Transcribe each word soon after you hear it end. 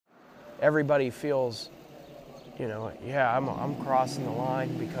everybody feels, yeah, I'm crossing the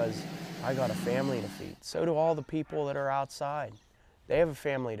line because I got a family to feed. So do all the people that are outside. They have a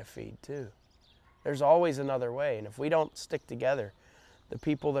family to feed too. There's always another way, and if we don't stick together, the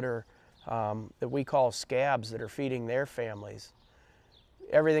people that are that we call scabs that are feeding their families,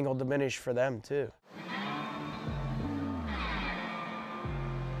 everything will diminish for them too.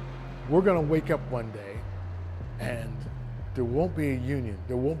 We're going to wake up one day and there won't be a union.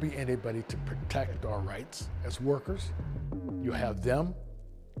 There won't be anybody to protect our rights as workers. You have them,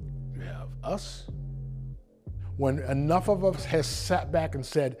 you have us. When enough of us has sat back and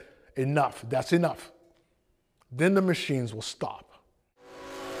said, enough, that's enough, then the machines will stop.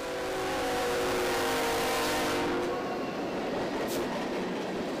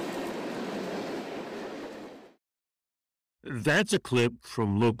 That's a clip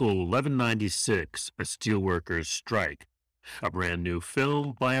from Local 1196, A Steelworkers Strike, a brand new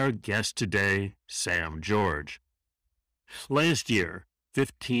film by our guest today, Sam George. Last year,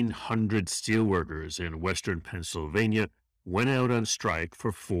 1,500 steelworkers in western Pennsylvania went out on strike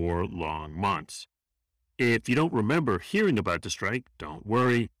for 4 long months. If you don't remember hearing about the strike, don't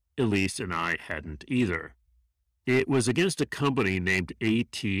worry, Elise and I hadn't either. It was against a company named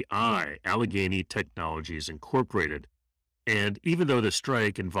ATI, Allegheny Technologies Incorporated. And even though the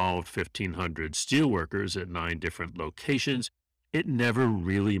strike involved 1,500 steelworkers at 9 different locations, it never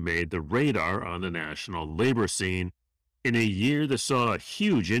really made the radar on the national labor scene in a year that saw a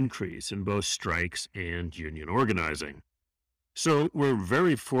huge increase in both strikes and union organizing. So we're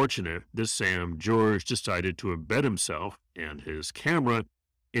very fortunate that Sam George decided to embed himself and his camera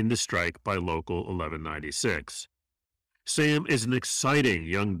in the strike by Local 1196. Sam is an exciting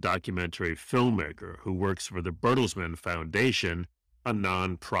young documentary filmmaker who works for the Bertelsmann Foundation, a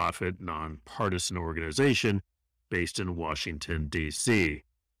nonprofit, nonpartisan organization based in Washington, D.C.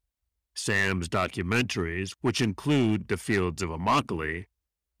 Sam's documentaries, which include The Fields of Immokalee,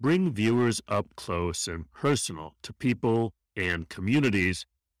 bring viewers up close and personal to people and communities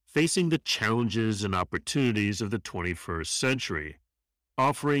facing the challenges and opportunities of the 21st century,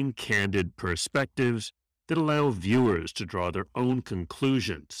 offering candid perspectives that allow viewers to draw their own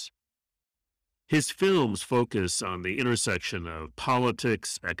conclusions. His films focus on the intersection of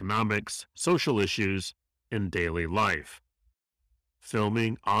politics, economics, social issues, and daily life.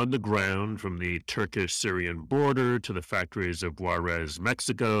 Filming on the ground from the Turkish-Syrian border to the factories of Juarez,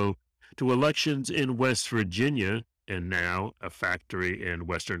 Mexico, to elections in West Virginia, and now a factory in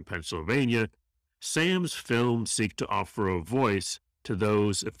western Pennsylvania, Sam's films seek to offer a voice to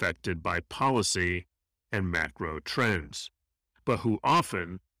those affected by policy and macro trends, but who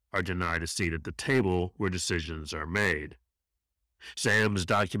often are denied a seat at the table where decisions are made. Sam's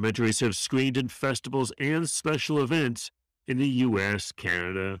documentaries have screened in festivals and special events in the U.S.,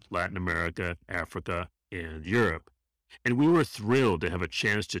 Canada, Latin America, Africa, and Europe, and we were thrilled to have a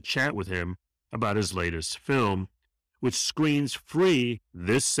chance to chat with him about his latest film, which screens free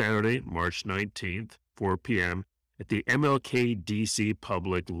this Saturday, March 19th, 4 p.m., at the MLK DC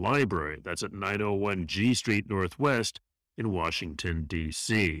Public Library. That's at 901 G Street Northwest in Washington,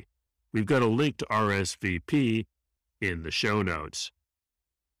 D.C. We've got a link to RSVP in the show notes.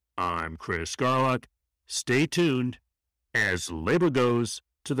 I'm Chris Garlock. Stay tuned as labor goes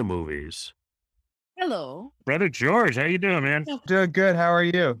to the movies. Hello. Brother George, how you doing, man? Doing good. How are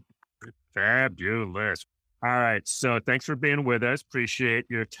you? Fabulous. All right. So thanks for being with us. Appreciate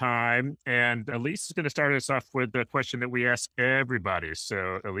your time. And Elise is going to start us off with the question that we ask everybody.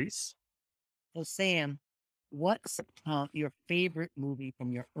 So, Elise? So, Sam, what's your favorite movie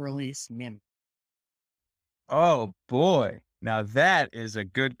from your earliest memory? Oh boy. Now that is a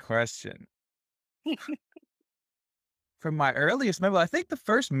good question. From my earliest memory, I think the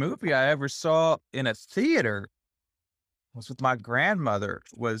first movie I ever saw in a theater was with my grandmother.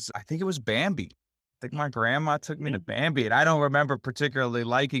 I think it was Bambi. I think my grandma took me to Bambi, and I don't remember particularly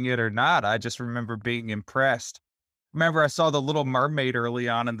liking it or not. I just remember being impressed. Remember, I saw The Little Mermaid early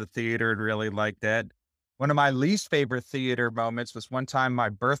on in the theater and really liked that. One of my least favorite theater moments was one time my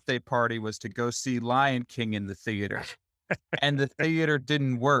birthday party was to go see Lion King in the theater, and the theater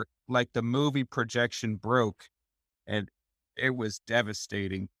didn't work. Like the movie projection broke, and it was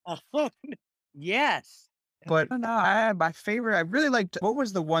devastating. Yes. But no, my favorite, I really liked, what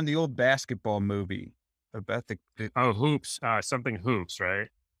was the old basketball movie about Oh, Hoops. Something Hoops, right?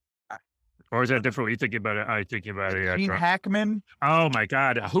 Or is that different? What you thinking about it? Are you thinking about it? Gene Hackman. Oh my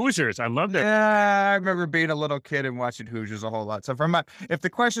God, Hoosiers! I love that. Yeah, I remember being a little kid and watching Hoosiers a whole lot. So from my, if the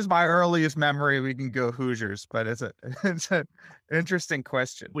question's my earliest memory, we can go Hoosiers. But it's a it's an interesting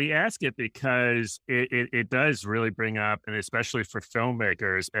question. We ask it because it does really bring up, and especially for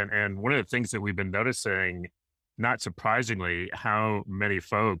filmmakers, and one of the things that we've been noticing, not surprisingly, how many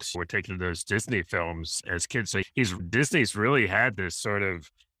folks were taking those Disney films as kids. So Disney's really had this sort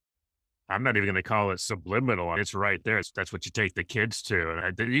of, I'm not even going to call it subliminal. It's right there. That's what you take the kids to.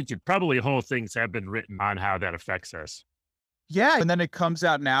 And you could probably whole things have been written on how that affects us. Yeah, and then it comes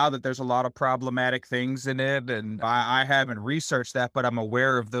out now that there's a lot of problematic things in it, and I haven't researched that, but I'm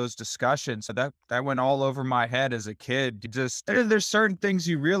aware of those discussions. So that went all over my head as a kid. There's certain things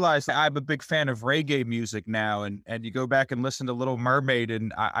you realize. I'm a big fan of reggae music now, and you go back and listen to Little Mermaid,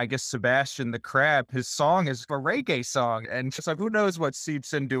 and I guess Sebastian the Crab, his song is a reggae song, and just like who knows what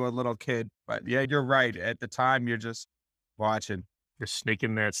seeps into a little kid. But yeah, you're right. At the time, you're just watching. You're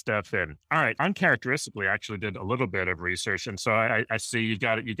sneaking that stuff in. All right. Uncharacteristically, I actually did a little bit of research. And so I see you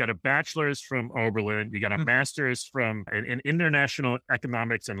got a bachelor's from Oberlin. You got a master's from in international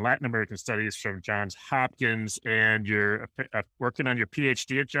economics and Latin American studies from Johns Hopkins. And you're working on your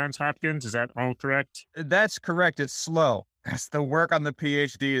PhD at Johns Hopkins. Is that all correct? That's correct. It's slow. The work on the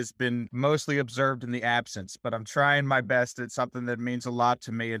PhD has been mostly observed in the absence, but I'm trying my best. It's something that means a lot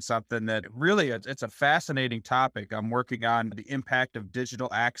to me. It's something that really, it's a fascinating topic. I'm working on the impact of digital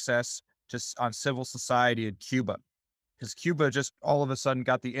access just on civil society in Cuba, because Cuba just all of a sudden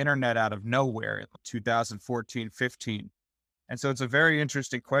got the internet out of nowhere in 2014, 15. And so it's a very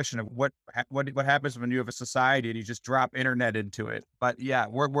interesting question of what happens when you have a society and you just drop internet into it. But yeah,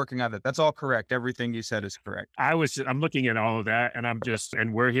 we're working on it. That's all correct. Everything you said is correct. I'm looking at all of that, and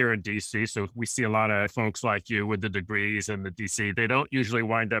and we're here in DC, so we see a lot of folks like you with the degrees in the DC. They don't usually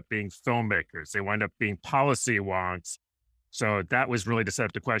wind up being filmmakers. They wind up being policy wonks. So that was really to set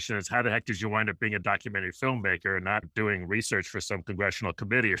up the question: is how the heck did you wind up being a documentary filmmaker and not doing research for some congressional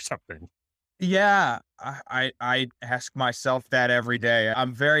committee or something? Yeah, I ask myself that every day.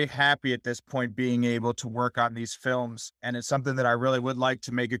 I'm very happy at this point being able to work on these films, and it's something that I really would like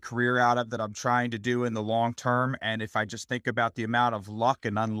to make a career out of, that I'm trying to do in the long term. And if I just think about the amount of luck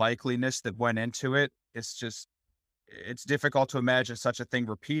and unlikeliness that went into it, it's difficult to imagine such a thing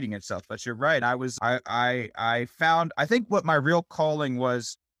repeating itself. But you're right. I found, I think what my real calling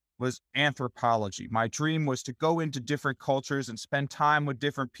was anthropology. My dream was to go into different cultures and spend time with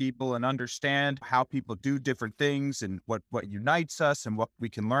different people and understand how people do different things and what unites us and what we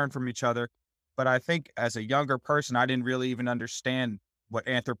can learn from each other. But I think as a younger person, I didn't really even understand what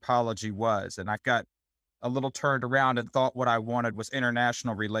anthropology was. And I got a little turned around and thought what I wanted was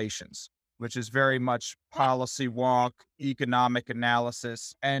international relations, which is very much policy wonk, economic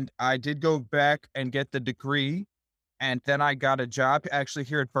analysis. And I did go back and get the degree. And then I got a job actually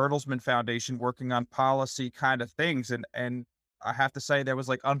here at Bertelsmann Foundation working on policy kind of things. And I have to say that was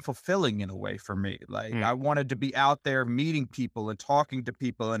like unfulfilling in a way for me. Like I wanted to be out there meeting people and talking to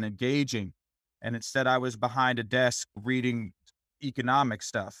people and engaging. And instead I was behind a desk reading economic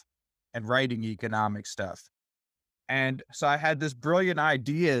stuff and writing economic stuff. And so I had this brilliant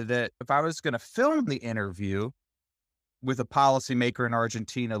idea that if I was going to film the interview with a policymaker in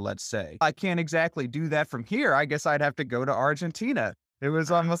Argentina, let's say, I can't exactly do that from here. I guess I'd have to go to Argentina. It was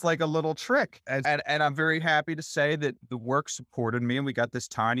almost like a little trick. And I'm very happy to say that the work supported me, and we got this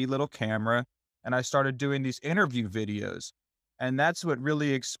tiny little camera, and I started doing these interview videos. And that's what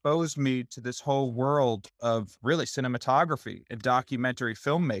really exposed me to this whole world of really cinematography and documentary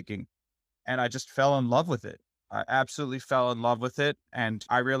filmmaking. And I just fell in love with it. I absolutely fell in love with it. And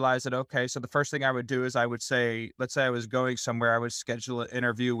I realized that, okay, so the first thing I would do is I would say, let's say I was going somewhere, I would schedule an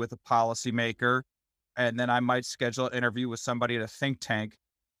interview with a policymaker, and then I might schedule an interview with somebody at a think tank.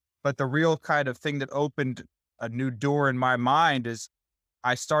 But the real kind of thing that opened a new door in my mind is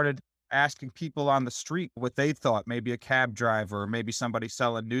I started asking people on the street what they thought, maybe a cab driver or maybe somebody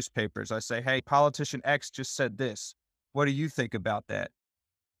selling newspapers. I say, hey, politician X just said this. What do you think about that?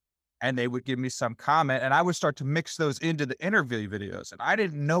 And they would give me some comment, and I would start to mix those into the interview videos. And I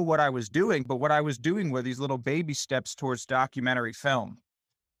didn't know what I was doing, but what I was doing were these little baby steps towards documentary film.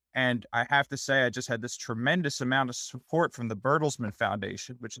 And I have to say, I just had this tremendous amount of support from the Bertelsmann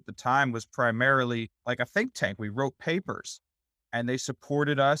Foundation, which at the time was primarily like a think tank. We wrote papers, and they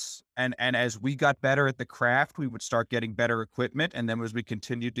supported us. And as we got better at the craft, we would start getting better equipment. And then as we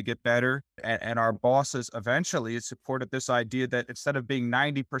continued to get better, and our bosses eventually supported this idea that instead of being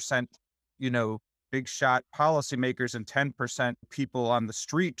 90%, big shot policymakers and 10% people on the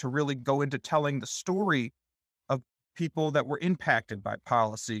street, to really go into telling the story of people that were impacted by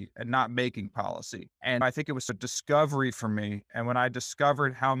policy and not making policy. And I think it was a discovery for me. And when I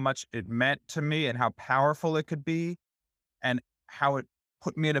discovered how much it meant to me and how powerful it could be, and how it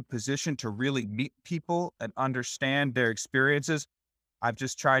put me in a position to really meet people and understand their experiences, I've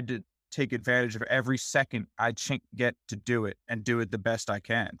just tried to take advantage of every second I get to do it and do it the best I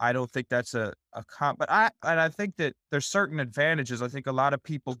can. I don't think that's but I think that there's certain advantages. I think a lot of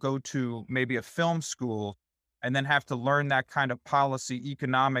people go to maybe a film school and then have to learn that kind of policy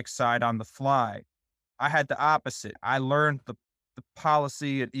economic side on the fly. I had the opposite. I learned the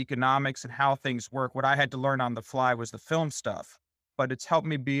policy and economics and how things work. What I had to learn on the fly was the film stuff, but it's helped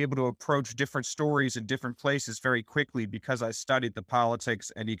me be able to approach different stories in different places very quickly because I studied the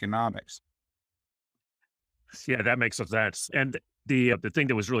politics and economics. Yeah, that makes sense. And the thing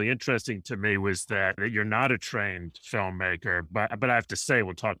that was really interesting to me was that you're not a trained filmmaker, but I have to say,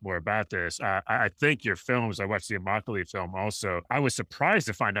 we'll talk more about this. I think your films, I watched the Immokalee film also. I was surprised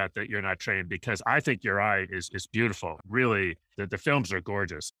to find out that you're not trained because I think your eye is beautiful. Really, the films are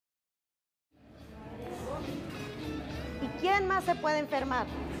gorgeous. ¿Y quién más se puede enfermar?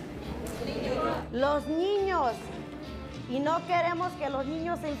 Los niños. Y no queremos que los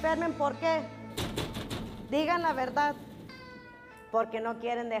niños se enfermen. ¿Por qué? Digan la verdad. Porque no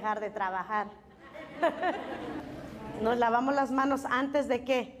quieren dejar de trabajar. Nos lavamos las manos antes de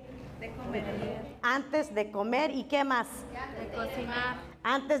qué? De comer. Antes de comer. ¿Y qué más? De cocinar.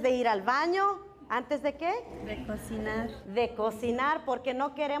 Antes de ir al baño. ¿Antes de qué? De cocinar. De cocinar, porque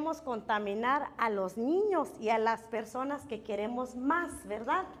no queremos contaminar a los niños y a las personas que queremos más,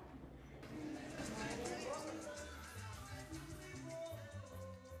 ¿verdad?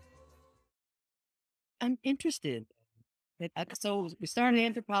 I'm interested. So we started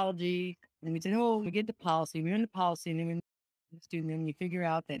anthropology, and we said, oh, we get to policy. We're in the policy, and then we're a student, and you figure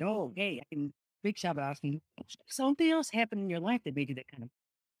out that, oh, hey, I can big shot asking. Something else happened in your life that made you that kind of.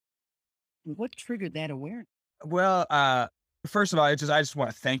 What triggered that awareness? Well, first of all, I just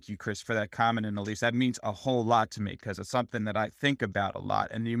want to thank you, Chris, for that comment, and Elise. That means a whole lot to me because it's something that I think about a lot.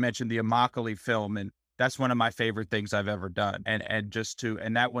 And you mentioned the Immokalee film, and that's one of my favorite things I've ever done. And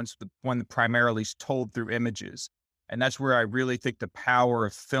that one's the one that primarily is told through images. And that's where I really think the power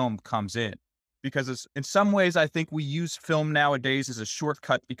of film comes in. Because in some ways, I think we use film nowadays as a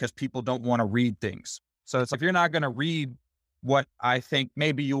shortcut because people don't want to read things. So it's like, if you're not going to read what I think,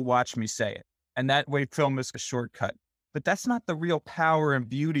 maybe you'll watch me say it. And that way film is a shortcut. But that's not the real power and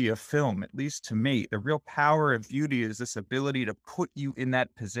beauty of film, at least to me. The real power and beauty is this ability to put you in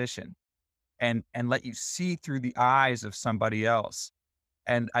that position and let you see through the eyes of somebody else.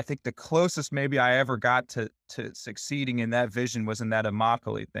 And I think the closest maybe I ever got to succeeding in that vision was in that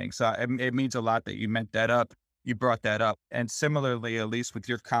Immokalee thing. So it means a lot that you you brought that up. And similarly, at least with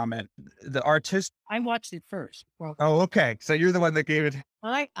your comment, the artist. I watched it first. Well, Oh, okay. So you're the one that gave it.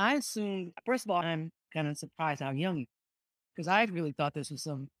 I assumed, first of all, I'm kind of surprised how young you are, because I really thought this was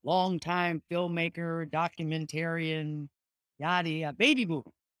some long-time filmmaker, documentarian, yada, baby boomer.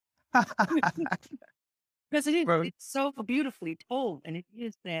 Because it is. Well- It's so beautifully told, and it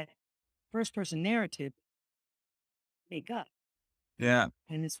is that first-person narrative make up, Yeah.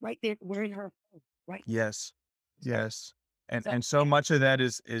 and it's right there. We're in her right. Yes. Yes. And So- and so much of that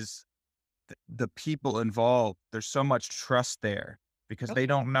is the people involved. There's so much trust there because they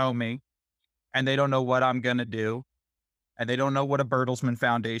don't know me and they don't know what I'm going to do. And they don't know what a Bertelsmann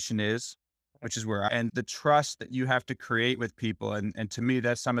Foundation is, which is and the trust that you have to create with people. And to me,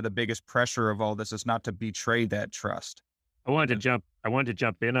 that's some of the biggest pressure of all this is not to betray that trust. I wanted to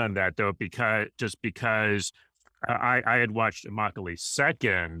jump in on that though, because I had watched Immokalee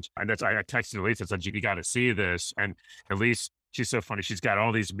second, and I texted Elise and said, you got to see this. And Elise, she's so funny. She's got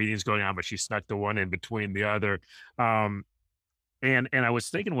all these meetings going on, but she snuck the one in between the other. And I was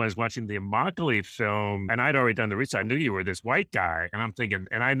thinking when I was watching the Immokalee film, and I'd already done the research, I knew you were this white guy. And I'm thinking,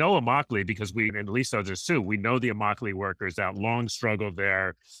 and I know Immokalee because and at least others too, we know the Immokalee workers, that long struggle there.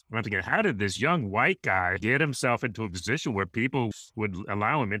 And I'm thinking, how did this young white guy get himself into a position where people would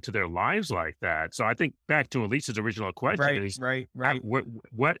allow him into their lives like that? So I think back to Elise's original question. Right.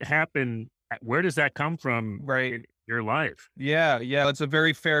 What happened? Where does that come from? Right. In your life? Yeah. It's a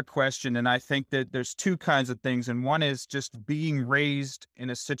very fair question. And I think that there's two kinds of things. And one is just being raised in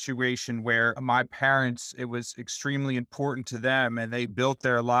a situation where my parents, it was extremely important to them and they built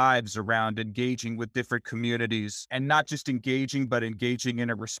their lives around engaging with different communities and not just engaging, but engaging in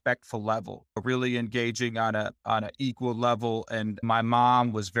a respectful level, really engaging on a equal level. And my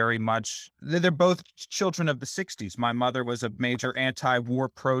mom was very much, they're both children of the 60s. My mother was a major anti-war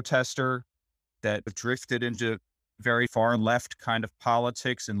protester that drifted into very far left kind of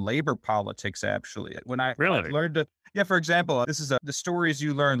politics and labor politics, actually. When I Really? learned to, yeah, for example, this is the stories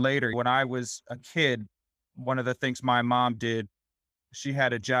you learn later. When I was a kid, one of the things my mom did, she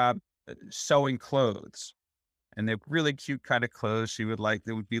had a job sewing clothes. And they're really cute kind of clothes. She would like,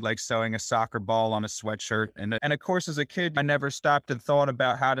 it would be like sewing a soccer ball on a sweatshirt. And of course, as a kid, I never stopped and thought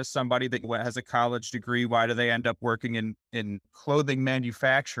about how does somebody that has a college degree, why do they end up working in clothing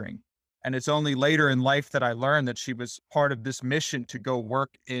manufacturing? And it's only later in life that I learned that she was part of this mission to go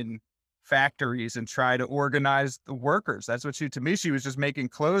work in factories and try to organize the workers. That's what to me, she was just making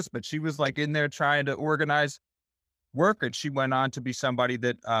clothes, but she was like in there trying to organize workers. She went on to be somebody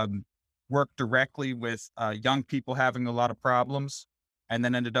that, worked directly with young people having a lot of problems, and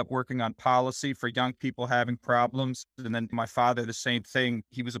then ended up working on policy for young people having problems. And then my father, the same thing.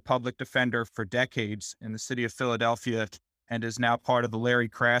 He was a public defender for decades in the city of Philadelphia and is now part of the Larry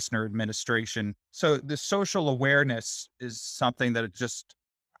Krasner administration. So the social awareness is something that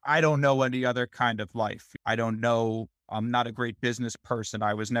I don't know any other kind of life. I don't know. I'm not a great business person.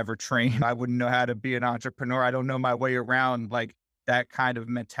 I was never trained. I wouldn't know how to be an entrepreneur. I don't know my way around like that kind of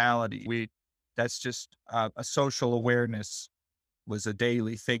mentality. That's just a social awareness was a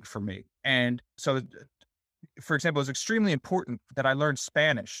daily thing for me. And so, for example, it was extremely important that I learned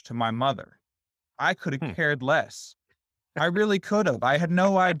Spanish to my mother. I could have cared less. I really could have. I had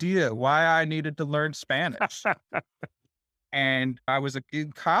no idea why I needed to learn Spanish. And I was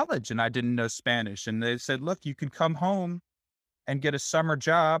in college and I didn't know Spanish. And they said, look, you can come home and get a summer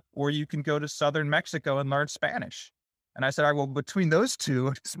job, or you can go to southern Mexico and learn Spanish. And I said, all right, well, between those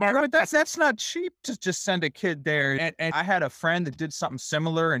two, that's not cheap to just send a kid there. And I had a friend that did something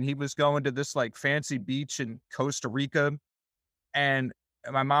similar, and he was going to this like fancy beach in Costa Rica. And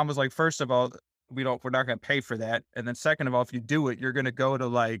my mom was like, first of all, we're not going to pay for that. And then second of all, if you do it, you're going to go to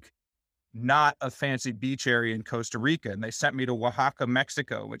like not a fancy beach area in Costa Rica. And they sent me to Oaxaca,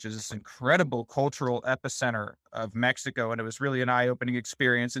 Mexico, which is this incredible cultural epicenter of Mexico. And it was really an eye-opening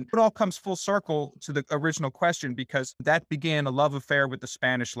experience. And it all comes full circle to the original question, because that began a love affair with the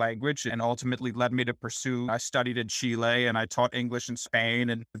Spanish language and ultimately led me to pursue. I studied in Chile and I taught English in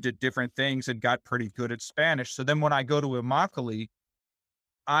Spain and did different things and got pretty good at Spanish. So then when I go to Immokalee,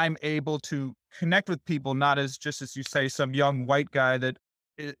 I'm able to connect with people, not as just as you say, some young white guy that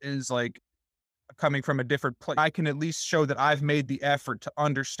is like coming from a different place. I can at least show that I've made the effort to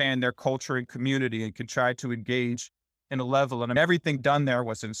understand their culture and community and can try to engage in a level. And everything done there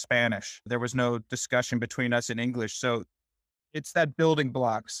was in Spanish. There was no discussion between us in English. So it's that building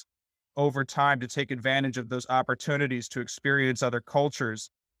blocks over time to take advantage of those opportunities to experience other cultures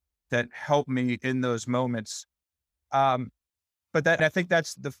that help me in those moments. But I think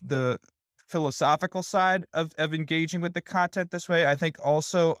that's the philosophical side of engaging with the content this way. I think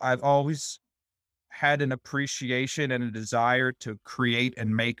also I've always had an appreciation and a desire to create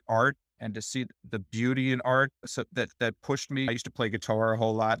and make art and to see the beauty in art. So that pushed me. I used to play guitar a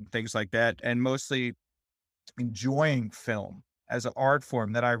whole lot and things like that, and mostly enjoying film as an art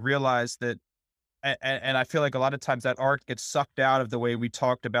form, that I realized that, and I feel like a lot of times that art gets sucked out of the way we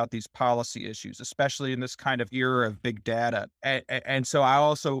talked about these policy issues, especially in this kind of era of big data. And so I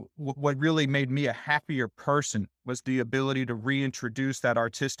also, what really made me a happier person was the ability to reintroduce that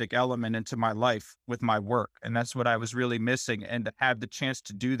artistic element into my life with my work. And that's what I was really missing. And to have the chance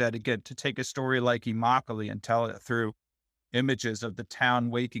to do that again, to take a story like Immokalee and tell it through images of the town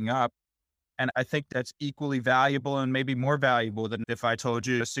waking up. And I think that's equally valuable and maybe more valuable than if I told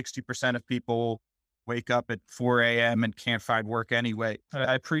you 60% of people wake up at 4 a.m. and can't find work anyway.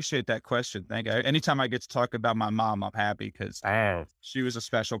 I appreciate that question. Thank you. Anytime I get to talk about my mom, I'm happy because she was a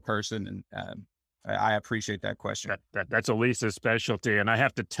special person, and I appreciate that question. That's Elisa's specialty. And I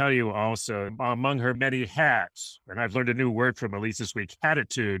have to tell you also, among her many hats, and I've learned a new word from Elisa this week,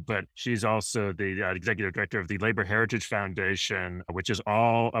 attitude, but she's also the executive director of the Labor Heritage Foundation, which is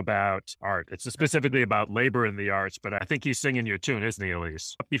all about art. It's specifically about labor in the arts, but I think he's singing your tune, isn't he,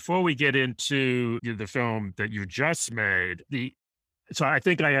 Elise? Before we get into the film that you just made, so I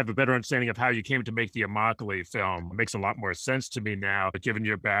think I have a better understanding of how you came to make the Immokalee film. It makes a lot more sense to me now, given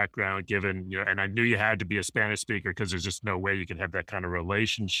your background, and I knew you had to be a Spanish speaker because there's just no way you can have that kind of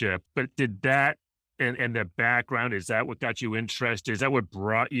relationship. But did that and the background, is that what got you interested? Is that what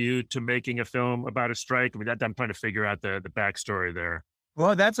brought you to making a film about a strike? I mean, I'm trying to figure out the backstory there.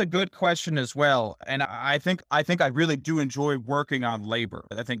 Well, that's a good question as well. And I think I really do enjoy working on labor.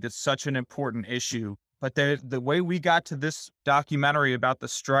 I think that's such an important issue. But the way we got to this documentary about the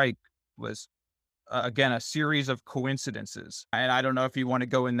strike was, again, a series of coincidences. And I don't know if you want to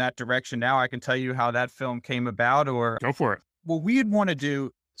go in that direction now. I can tell you how that film came about, or... Go for it. What we'd want to do...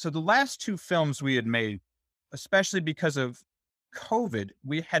 So the last two films we had made, especially because of COVID,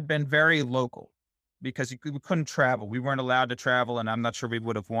 we had been very local because we couldn't travel. We weren't allowed to travel, and I'm not sure we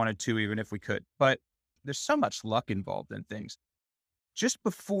would have wanted to even if we could. But there's so much luck involved in things. Just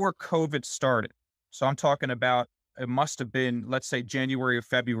before COVID started, so I'm talking about, it must have been, let's say, January or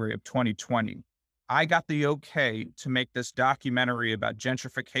February of 2020. I got the okay to make this documentary about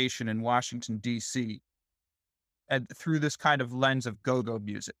gentrification in Washington, D.C. and through this kind of lens of go-go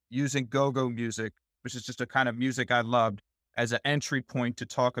music, using go-go music, which is just a kind of music I loved, as an entry point to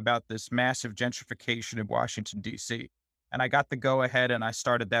talk about this massive gentrification in Washington, D.C. And I got the go-ahead and I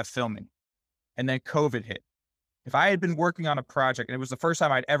started that filming. And then COVID hit. If I had been working on a project, and it was the first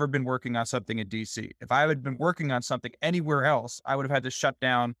time I'd ever been working on something in DC, if I had been working on something anywhere else, I would have had to shut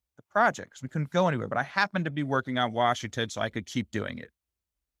down the project because we couldn't go anywhere. But I happened to be working on Washington, so I could keep doing it.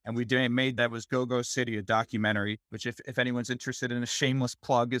 And we made that was Go-Go City, a documentary, which if anyone's interested in a shameless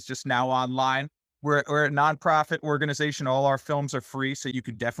plug, is just now online. We're a nonprofit organization. All our films are free, so you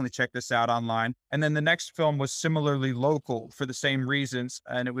could definitely check this out online. And then the next film was similarly local for the same reasons,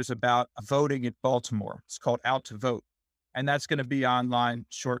 and it was about voting in Baltimore. It's called Out to Vote, and that's going to be online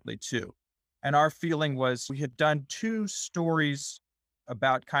shortly too. And our feeling was we had done 2 stories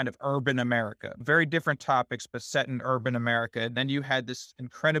about kind of urban America, very different topics, but set in urban America. And then you had this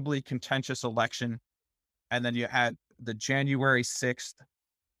incredibly contentious election, and then you had the January 6th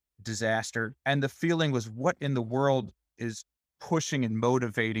disaster. And the feeling was, what in the world is pushing and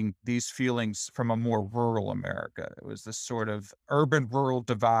motivating these feelings from a more rural America? It was this sort of urban rural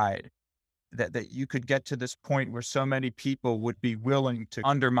divide that you could get to this point where so many people would be willing to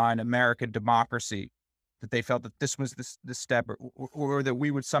undermine American democracy, that they felt that this was this step, or that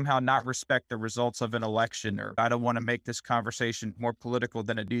we would somehow not respect the results of an election. Or I don't want to make this conversation more political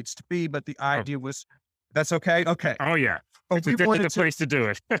than it needs to be, but the idea was, that's okay? Okay. Oh, yeah. But It's a place to do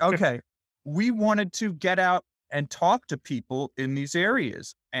it. Okay. We wanted to get out and talk to people in these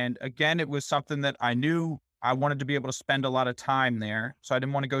areas. And again, it was something that I knew I wanted to be able to spend a lot of time there. So I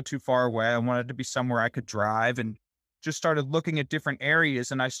didn't want to go too far away. I wanted to be somewhere I could drive, and just started looking at different areas.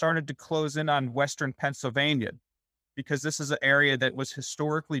 And I started to close in on Western Pennsylvania, because this is an area that was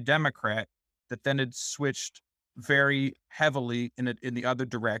historically Democrat, that then had switched very heavily in the other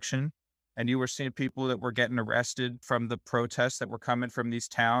direction. And you were seeing people that were getting arrested from the protests that were coming from these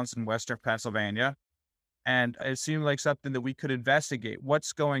towns in Western Pennsylvania. And it seemed like something that we could investigate.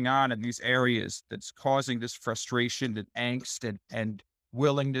 What's going on in these areas that's causing this frustration and angst and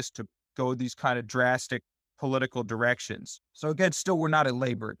willingness to go these kind of drastic political directions. So again, still, we're not at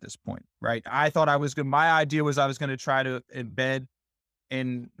labor at this point, right? I thought my idea was I was going to try to embed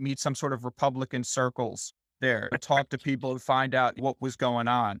and meet some sort of Republican circles there, talk to people and find out what was going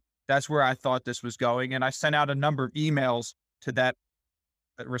on. That's where I thought this was going. And I sent out a number of emails to that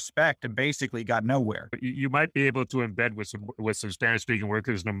respect and basically got nowhere. You might be able to embed with some Spanish speaking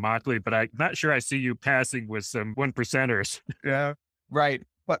workers in Immokalee, but I'm not sure I see you passing with some 1%ers. Yeah. Right.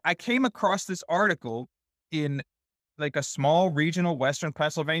 But I came across this article in like a small regional Western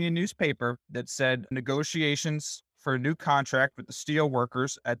Pennsylvania newspaper that said negotiations for a new contract with the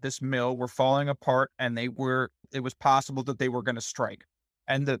steelworkers at this mill were falling apart, and it was possible that they were going to strike.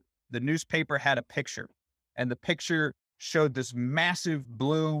 And the newspaper had a picture, and the picture showed this massive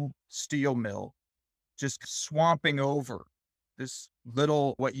blue steel mill just swamping over this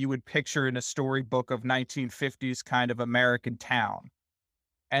little, what you would picture in a storybook of 1950s kind of American town.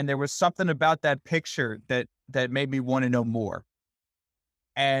 And there was something about that picture that made me want to know more.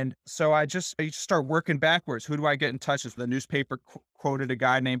 And so I just start working backwards. Who do I get in touch with? The newspaper quoted a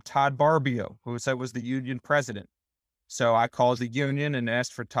guy named Todd Barbio, who said was the union president. So I called the union and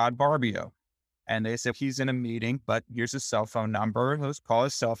asked for Todd Barbio. And they said, he's in a meeting, but here's his cell phone number. Let's call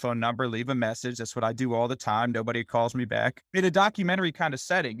his cell phone number, leave a message. That's what I do all the time. Nobody calls me back. In a documentary kind of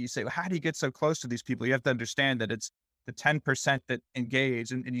setting, you say, well, how do you get so close to these people? You have to understand that it's the 10% that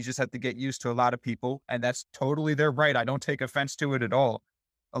engage, and you just have to get used to a lot of people. And that's totally their right. I don't take offense to it at all.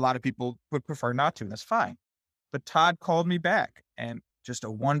 A lot of people would prefer not to. That's fine. But Todd called me back, and just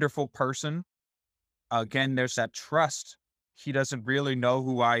a wonderful person. Again, there's that trust. He doesn't really know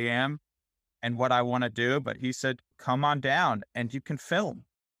who I am and what I want to do, but he said, come on down and you can film.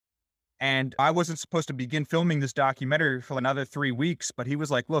 And I wasn't supposed to begin filming this documentary for another 3 weeks, but he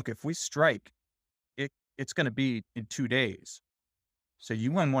was like, look, if we strike, it's going to be in 2 days. So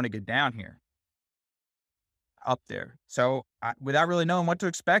you wouldn't want to get down here, up there. So without really knowing what to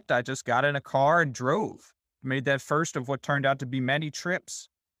expect, I just got in a car and drove, made that first of what turned out to be many trips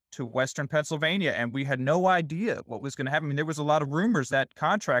to Western Pennsylvania. And we had no idea what was going to happen. I mean, there was a lot of rumors that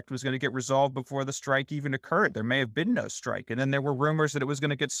contract was going to get resolved before the strike even occurred. There may have been no strike. And then there were rumors that it was going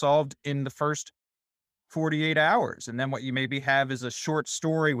to get solved in the first 48 hours. And then what you maybe have is a short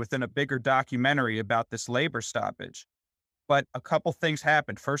story within a bigger documentary about this labor stoppage. But a couple things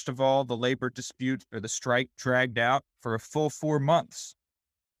happened. First of all, the labor dispute or the strike dragged out for a full 4 months.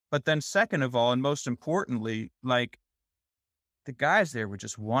 But then second of all, and most importantly, like the guys there were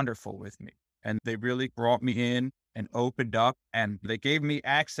just wonderful with me. And they really brought me in and opened up, and they gave me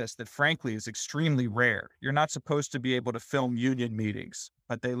access that frankly is extremely rare. You're not supposed to be able to film union meetings,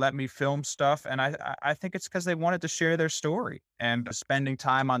 but they let me film stuff. And I think it's because they wanted to share their story and spending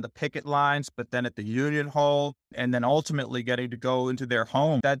time on the picket lines, but then at the union hall, and then ultimately getting to go into their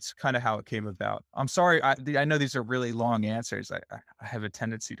home. That's kind of how it came about. I'm sorry. I know these are really long answers. I have a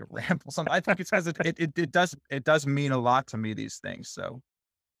tendency to ramble. I think it's because it does mean a lot to me, these things. So.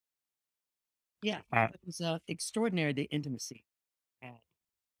 Yeah, it was extraordinary, the intimacy had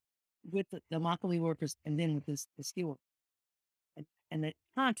with the Immokalee workers and then with the steel workers. And the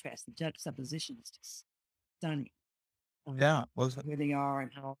contrast, the juxtaposition is just stunning. Yeah. Well, Where they are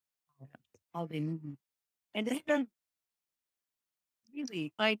and how they move. And they done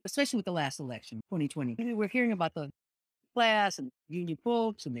really, like, especially with the last election, 2020. We're hearing about the class and union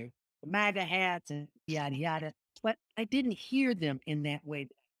folks and their MAGA hats and yada yada. But I didn't hear them in that way.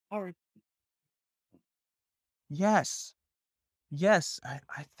 Or yes. Yes,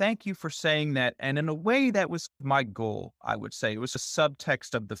 I thank you for saying that. And in a way, that was my goal, I would say. It was a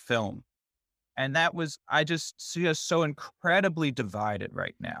subtext of the film. And that was, I just see us so incredibly divided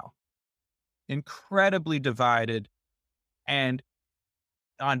right now. Incredibly divided. And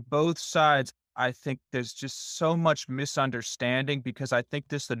on both sides, I think there's just so much misunderstanding because I think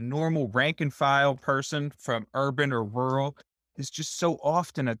the normal rank and file person from urban or rural is just so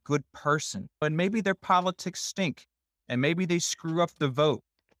often a good person. And maybe their politics stink. And maybe they screw up the vote.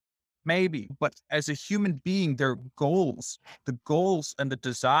 Maybe. But as a human being, their goals, the goals and the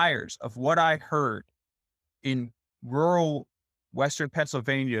desires of what I heard in rural Western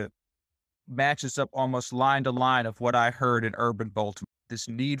Pennsylvania matches up almost line to line of what I heard in urban Baltimore. This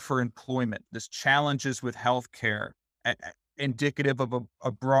need for employment, this challenges with healthcare, indicative of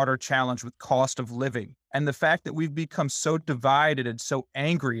a broader challenge with cost of living. And the fact that we've become so divided and so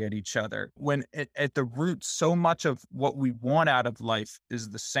angry at each other when at the root, so much of what we want out of life is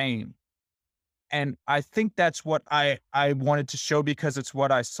the same. And I think that's what I wanted to show because it's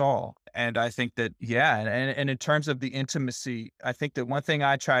what I saw. And I think that, yeah. And in terms of the intimacy, I think that one thing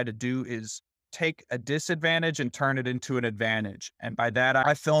I try to do is take a disadvantage and turn it into an advantage. And by that,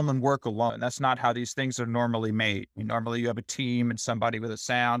 I film and work alone. That's not how these things are normally made. Normally you have a team and somebody with a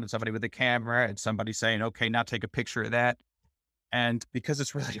sound and somebody with a camera and somebody saying, okay, now take a picture of that. And because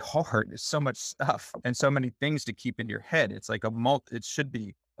it's really hard, there's so much stuff and so many things to keep in your head. It's like it should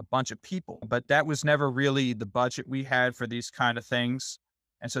be a bunch of people, but that was never really the budget we had for these kind of things.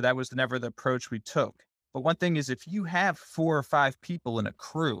 And so that was never the approach we took. But one thing is, if you have 4 or 5 people in a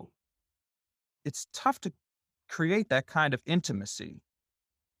crew, it's tough to create that kind of intimacy.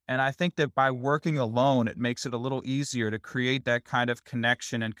 And I think that by working alone, it makes it a little easier to create that kind of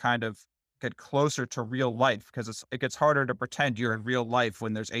connection and kind of get closer to real life because it gets harder to pretend you're in real life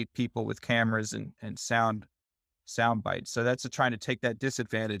when there's 8 people with cameras and sound bites. So that's trying to take that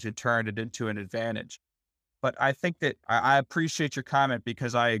disadvantage and turn it into an advantage. But I think that I appreciate your comment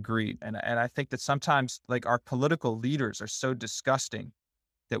because I agree. And I think that sometimes like our political leaders are so disgusting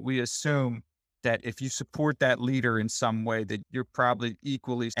that we assume that if you support that leader in some way, that you're probably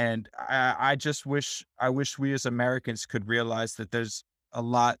equally. And I wish we as Americans could realize that there's a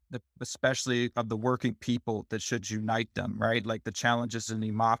lot, especially of the working people, that should unite them, right? Like the challenges in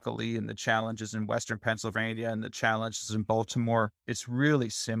Immokalee and the challenges in Western Pennsylvania and the challenges in Baltimore. It's really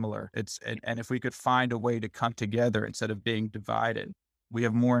similar. And if we could find a way to come together instead of being divided, we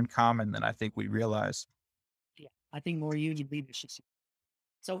have more in common than I think we realize. yeah, I think more union leadership.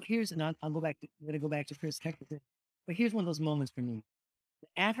 So here's, and I'm going to go back to Chris Heckler, but here's one of those moments for me.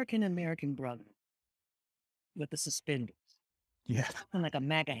 The African-American brother with the suspenders. Yeah. Something like a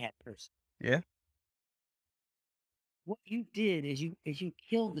MAGA hat person. Yeah. What you did is you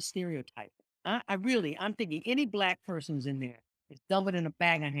killed the stereotype. I'm thinking any black person's in there is dumping in a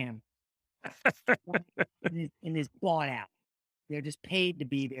bag of ham. and is bought out. They're just paid to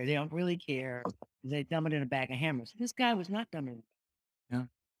be there. They don't really care. They dump it in a bag of hammers. This guy was not dumping. Yeah.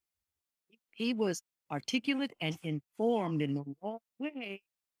 He was articulate and informed in the wrong way,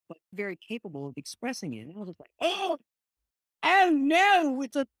 but very capable of expressing it. And I was just like, oh, and now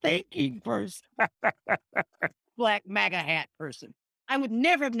it's a thinking person. Black MAGA hat person. I would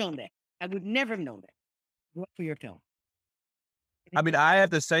never have known that. I would never have known that. What for your film? I mean, I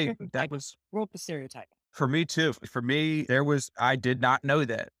have to say that was Wrote the stereotype. for me too. For me, I did not know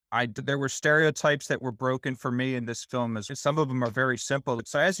that. There were stereotypes that were broken for me in this film, as some of them are very simple.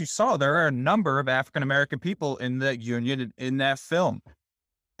 So as you saw, there are a number of African American people in the union in that film.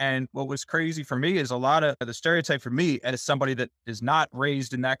 And what was crazy for me is a lot of the stereotype for me as somebody that is not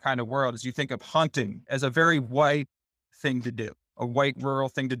raised in that kind of world is you think of hunting as a very white thing to do, a white rural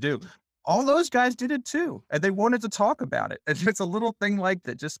thing to do. All those guys did it too, and they wanted to talk about it. And it's a little thing like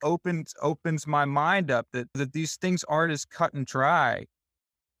that just opens my mind up that these things aren't as cut and dry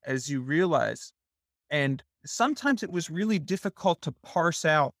as you realize. And sometimes it was really difficult to parse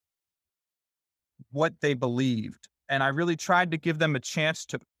out what they believed. And I really tried to give them a chance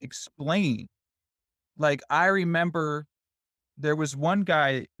to explain. Like, I remember there was one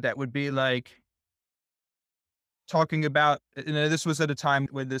guy that would be like talking about, this was at a time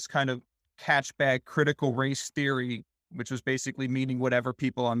when this kind of catchbag critical race theory, which was basically meaning whatever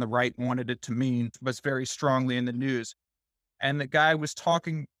people on the right wanted it to mean, was very strongly in the news. And the guy was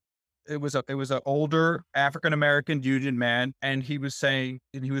talking, it was an older African-American union man. And he was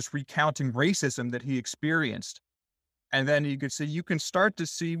recounting racism that he experienced. And then you could see, you can start to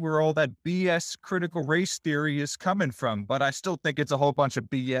see where all that BS critical race theory is coming from. But I still think it's a whole bunch of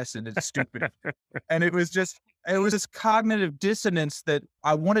BS and it's stupid. And it was this cognitive dissonance that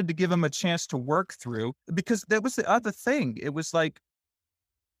I wanted to give him a chance to work through, because that was the other thing. It was like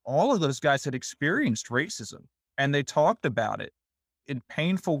all of those guys had experienced racism and they talked about it in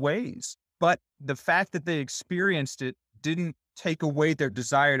painful ways. But the fact that they experienced it didn't take away their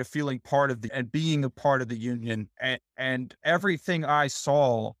desire to feeling part of and being a part of the union. And everything I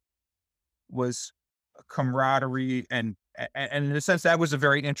saw was camaraderie. And in a sense, that was a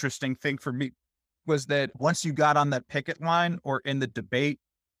very interesting thing for me, was that once you got on that picket line or in the debate,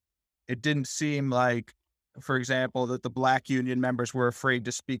 it didn't seem like, for example, that the Black union members were afraid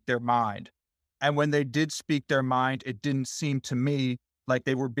to speak their mind. And when they did speak their mind, it didn't seem to me like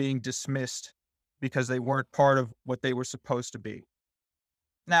they were being dismissed because they weren't part of what they were supposed to be.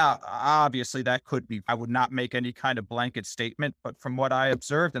 Now, obviously that could be, I would not make any kind of blanket statement, but from what I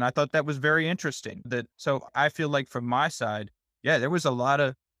observed, and I thought that was very interesting, so I feel like from my side, yeah, there was a lot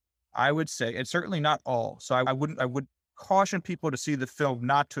of, I would say, and certainly not all. So I would caution people to see the film,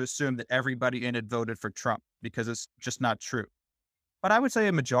 not to assume that everybody in it voted for Trump, because it's just not true. But I would say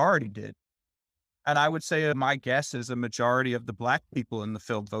a majority did. And I would say my guess is a majority of the Black people in the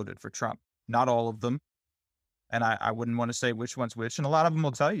film voted for Trump. Not all of them. And I wouldn't want to say which one's which. And a lot of them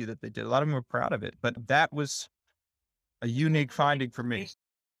will tell you that they did. A lot of them were proud of it. But that was a unique finding for me.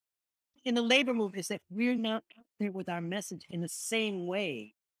 In the labor movement, is that we're not out there with our message in the same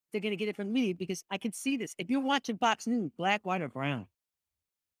way. They're going to get it from me, because I can see this. If you're watching Fox News, black, white, or brown,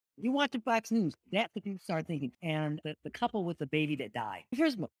 you watch Fox News, that's what you start thinking. And the couple with the baby that died.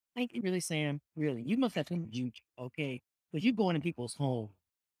 First of all, like, really, Sam, really, you must have some juju, okay? Because you going in people's homes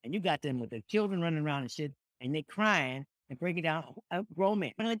and you got them with their children running around and shit, and they crying and breaking down a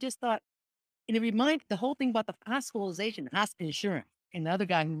romance. And I just thought, and it reminded the whole thing about the hospitalization, hospital insurance, and the other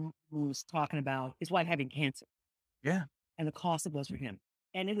guy who was talking about his wife having cancer. Yeah. And the cost it was for him.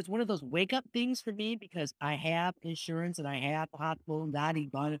 And it was one of those wake up things for me, because I have insurance and I have the hospital and da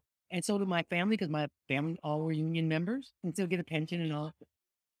and so do my family, because my family all were union members and still get a pension and all.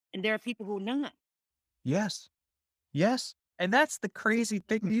 And there are people who are not. Yes. Yes. And that's the crazy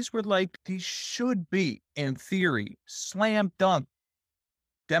thing. These should be, in theory, slam dunk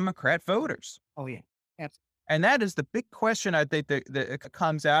Democrat voters. Oh, yeah. Absolutely. And that is the big question, I think, that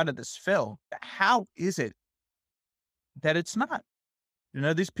comes out of this film. How is it that it's not?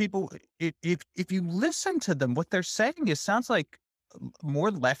 These people, if you listen to them, what they're saying sounds like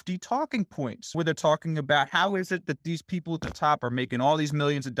more lefty talking points, where they're talking about how is it that these people at the top are making all these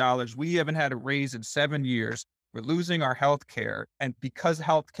millions of dollars. We haven't had a raise in 7 years. We're losing our health care. And because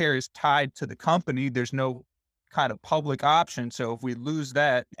health care is tied to the company, there's no kind of public option. So if we lose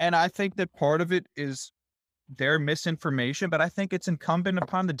that, and I think that part of it is their misinformation, but I think it's incumbent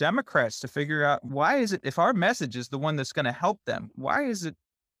upon the Democrats to figure out, why is it, if our message is the one that's going to help them, why is it?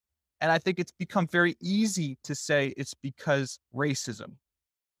 And I think it's become very easy to say it's because racism.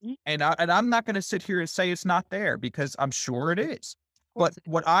 And I'm not going to sit here and say it's not there, because I'm sure it is. But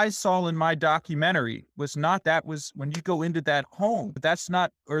what I saw in my documentary was not, that was when you go into that home, that's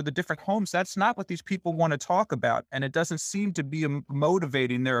not, or the different homes, that's not what these people want to talk about. And it doesn't seem to be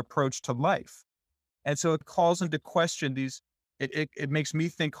motivating their approach to life. And so it calls into question it makes me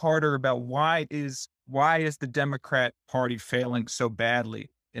think harder about why is the Democrat Party failing so badly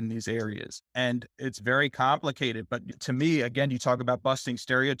in these areas. And it's very complicated. But to me, again, you talk about busting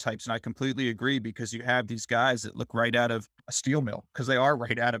stereotypes, and I completely agree, because you have these guys that look right out of a steel mill, because they are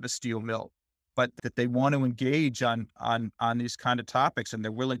right out of a steel mill. but that they want to engage on these kind of topics, and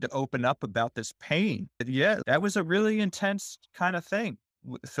they're willing to open up about this pain. But yeah, that was a really intense kind of thing,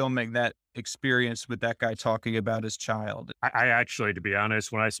 filming that experience with that guy talking about his child. I actually, to be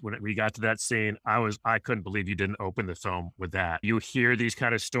honest, when we got to that scene, I couldn't believe you didn't open the film with that. You hear these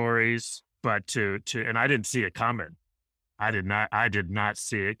kind of stories, but and I didn't see it coming. I did not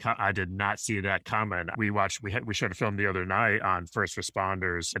see it. I did not see that coming. We showed a film the other night on first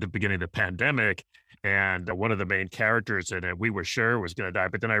responders at the beginning of the pandemic. And one of the main characters in it, we were sure was going to die.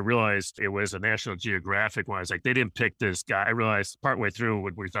 But then I realized it was a National Geographic one. I was like, they didn't pick this guy. I realized partway through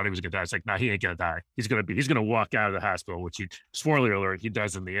when we thought he was going to die, it's like, no, he ain't going to die. He's going to walk out of the hospital, which spoiler alert, he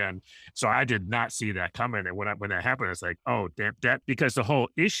does in the end. So I did not see that coming. And when that happened, it's like, oh, damn, that, because the whole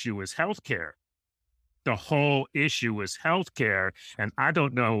issue is healthcare. The whole issue was healthcare. And I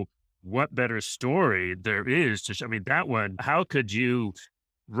don't know what better story there is to show. I mean, that one, how could you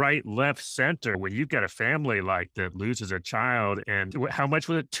right, left, center when you've got a family like that loses a child? And how much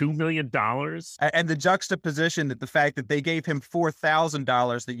was it? $2 million? And the juxtaposition that the fact that they gave him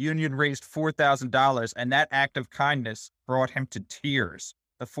 $4,000, the union raised $4,000, and that act of kindness brought him to tears.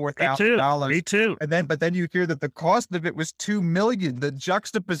 The $4,000. Me too. But then you hear that the cost of it was $2 million. The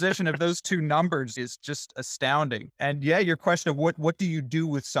juxtaposition of those two numbers is just astounding. And yeah, your question of what do you do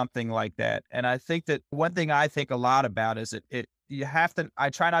with something like that? And I think that one thing I think a lot about is you have to, I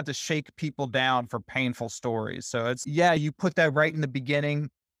try not to shake people down for painful stories. So it's, yeah, you put that right in the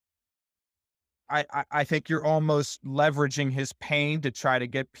beginning. I think you're almost leveraging his pain to try to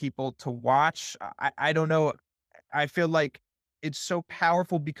get people to watch. I don't know. I feel like it's so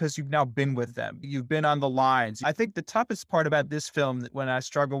powerful because you've now been with them. You've been on the lines. I think the toughest part about this film when I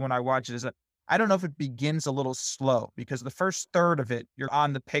struggle when I watch it is that I don't know if it begins a little slow, because the first third of it, you're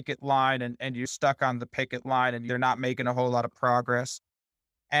on the picket line and you're stuck on the picket line and you're not making a whole lot of progress.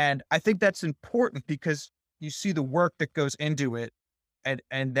 And I think that's important because you see the work that goes into it, and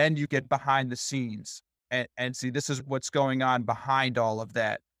then you get behind the scenes and see this is what's going on behind all of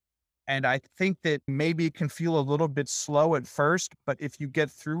that. And I think that maybe it can feel a little bit slow at first, but if you get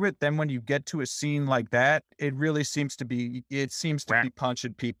through it, then when you get to a scene like that, it really seems to be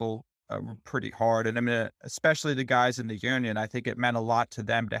punching people pretty hard. And I mean, especially the guys in the union, I think it meant a lot to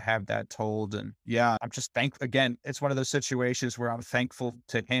them to have that told. And yeah, I'm just thankful. Again, it's one of those situations where I'm thankful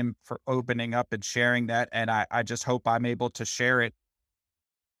to him for opening up and sharing that. And I just hope I'm able to share it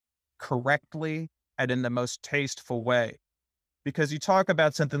correctly and in the most tasteful way. Because you talk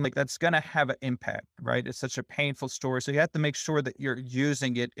about something like that's going to have an impact, right? It's such a painful story. So you have to make sure that you're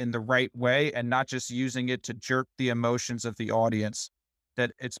using it in the right way and not just using it to jerk the emotions of the audience, that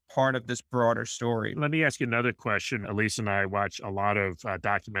it's part of this broader story. Let me ask you another question. Elise and I watch a lot of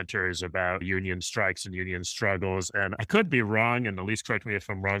documentaries about union strikes and union struggles. And I could be wrong, and Elise, correct me if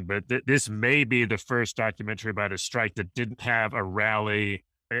I'm wrong, but this may be the first documentary about a strike that didn't have a rally,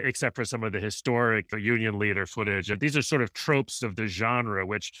 except for some of the historic union leader footage. And these are sort of tropes of the genre,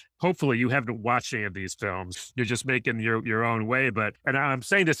 which hopefully you haven't watched any of these films. You're just making your own way. And I'm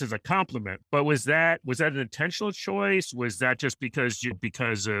saying this as a compliment, but was that an intentional choice? Was that just because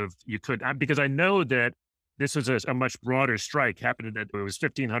I know that this was a much broader strike happening. It was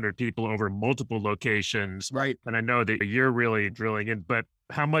 1,500 people over multiple locations. Right. And I know that you're really drilling in, but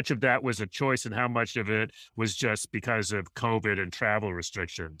how much of that was a choice and how much of it was just because of COVID and travel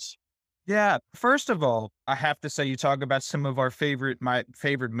restrictions? Yeah. First of all, I have to say, you talk about some of my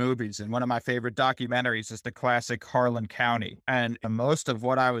favorite movies, and one of my favorite documentaries is the classic Harlan County. And most of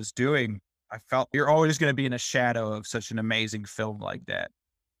what I was doing, I felt you're always going to be in a shadow of such an amazing film like that.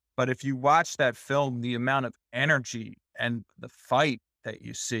 But if you watch that film, the amount of energy and the fight that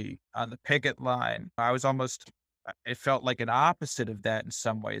you see on the picket line, it felt like an opposite of that in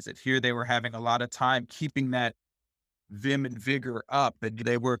some ways. That here they were having a lot of time keeping that vim and vigor up, and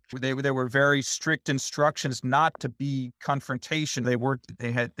they were very strict instructions not to be confrontation. They were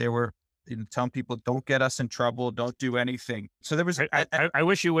telling people, don't get us in trouble, don't do anything. So there was. I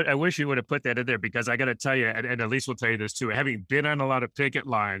wish you would have put that in there, because I got to tell you, and Elise will tell you this too. Having been on a lot of picket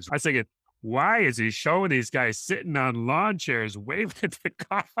lines, I was thinking, why is he showing these guys sitting on lawn chairs waving at the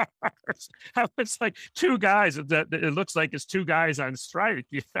cars? It's like two guys. It looks like it's two guys on strike,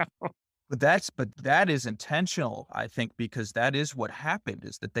 you know. But that is intentional, I think, because that is what happened,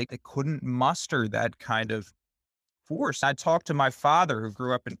 is that they couldn't muster that kind of force. I talked to my father, who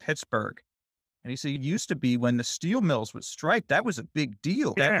grew up in Pittsburgh, and he said it used to be when the steel mills would strike, that was a big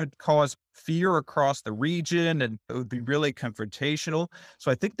deal. Yeah. That would cause fear across the region, and it would be really confrontational. So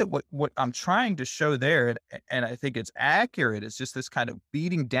I think that what I'm trying to show there, and I think it's accurate, is just this kind of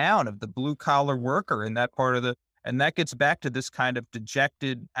beating down of the blue collar worker in that part of And that gets back to this kind of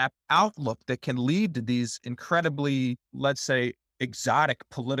dejected outlook that can lead to these incredibly, let's say, exotic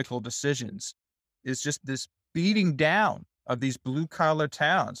political decisions, is just this beating down of these blue collar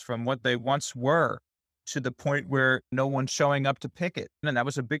towns from what they once were to the point where no one's showing up to picket. And that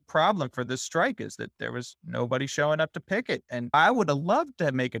was a big problem for this strike, is that there was nobody showing up to picket. And I would have loved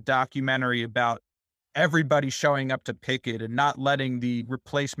to make a documentary about everybody showing up to picket and not letting the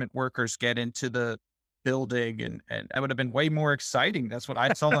replacement workers get into the building. And that would have been way more exciting. That's what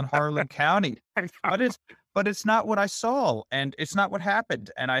I saw in Harlan County. But it's not what I saw, and it's not what happened.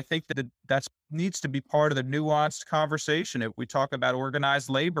 And I think that that's needs to be part of the nuanced conversation. If we talk about organized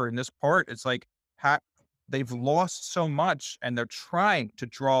labor in this part, it's like they've lost so much, and they're trying to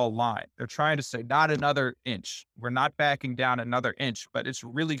draw a line. They're trying to say, not another inch. We're not backing down another inch, but it's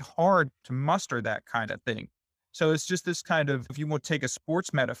really hard to muster that kind of thing. So it's just this kind of, if you want to take a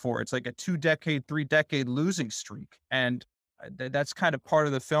sports metaphor, it's like a 2-decade, 3-decade losing streak. And that's kind of part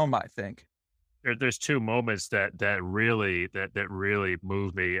of the film, I think. There's two moments that really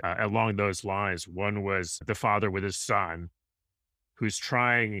moved me along those lines. One was the father with his son, who's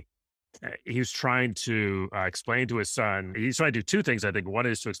trying. He's trying to explain to his son. He's trying to do two things, I think. One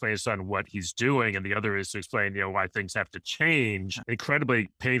is to explain to his son what he's doing, and the other is to explain, why things have to change. Incredibly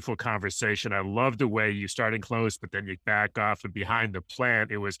painful conversation. I love the way you start in close, but then you back off and behind the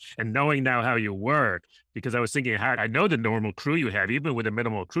plant. It was, and knowing now how you work, because I was thinking, I know the normal crew you have, even with a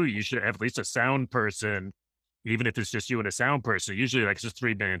minimal crew, you should have at least a sound person. Even if it's just you and a sound person, usually like it's a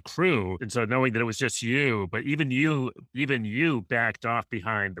 3-man crew. And so knowing that it was just you, but even you backed off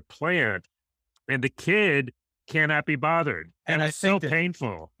behind the plant, and the kid cannot be bothered. And it's so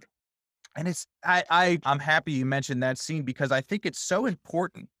painful. And it's, I'm happy you mentioned that scene, because I think it's so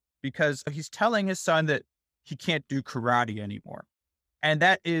important, because he's telling his son that he can't do karate anymore. And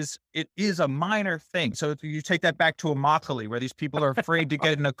it is a minor thing. So if you take that back to Immokalee, where these people are afraid to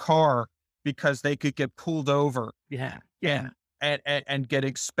get in a car because they could get pulled over. Yeah. And get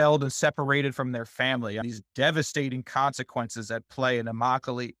expelled and separated from their family. And these devastating consequences at play in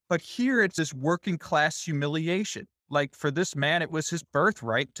Immokalee. But here it's this working class humiliation. Like, for this man, it was his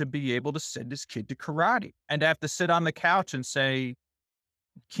birthright to be able to send his kid to karate, and to have to sit on the couch and say,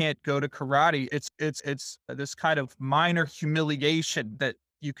 can't go to karate. It's this kind of minor humiliation that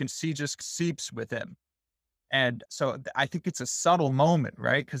you can see just seeps with him. And so I think it's a subtle moment,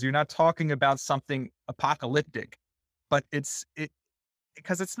 right? Because you're not talking about something apocalyptic, but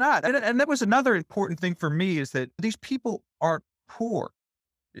because it's not. And that was another important thing for me, is that these people aren't poor.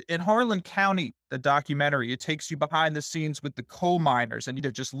 In Harlan County, the documentary, it takes you behind the scenes with the coal miners, and they're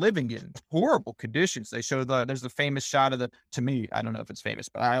just living in horrible conditions. They show there's the famous shot of to me, I don't know if it's famous,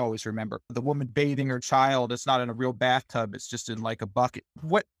 but I always remember the woman bathing her child. It's not in a real bathtub. It's just in like a bucket.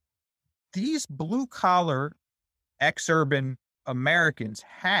 What these blue collar ex-urban Americans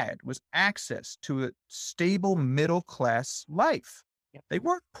had was access to a stable middle class life. Yep. They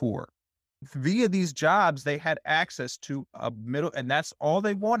weren't poor. Via these jobs, they had access to a middle, and that's all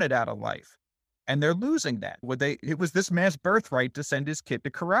they wanted out of life. And they're losing that. It was this man's birthright to send his kid to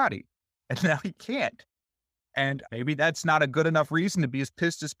karate, and now he can't. And maybe that's not a good enough reason to be as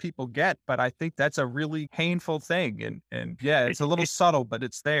pissed as people get, but I think that's a really painful thing. And yeah, it's a little subtle, but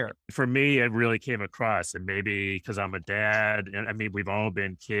it's there. For me, it really came across, and maybe because I'm a dad, and I mean, we've all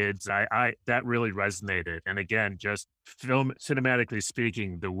been kids, that really resonated. And again, just cinematically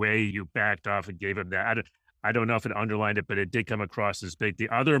speaking, the way you backed off and gave him that, I don't know if it underlined it, but it did come across as big. The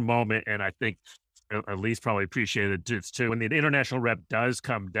other moment, and I think at least probably appreciated it too, when the international rep does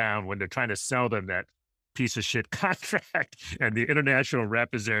come down, when they're trying to sell them that piece of shit contract, and the international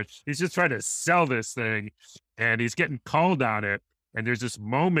rep is there. He's just trying to sell this thing, and he's getting called on it. And there's this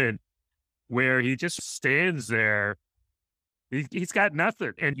moment where he just stands there. He's got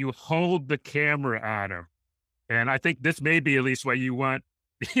nothing, and you hold the camera on him. And I think this may be at least why you want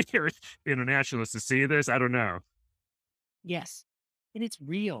your internationalists to see this. I don't know. Yes. And it's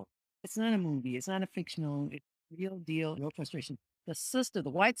real. It's not a movie. It's not a fictional. It's real deal. Real frustration. The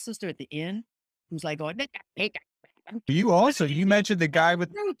white sister at the end, who's like going, You mentioned the guy with,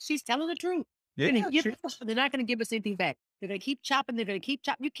 she's telling the truth. yeah, They're not going to give us anything back. They're going to keep chopping. They're going to keep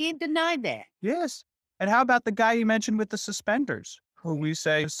chopping. You can't deny that. yes. And how about the guy you mentioned with the suspenders, who we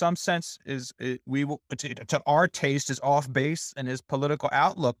say in some sense to our taste is off base in his political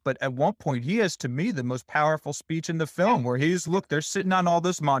outlook. But at one point he has, to me, the most powerful speech in the film, where look, they're sitting on all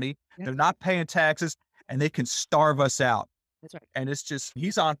this money. Yeah. They're not paying taxes, and they can starve us out. That's right. And it's just,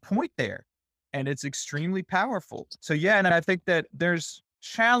 he's on point there. And it's extremely powerful. So yeah, and I think that there's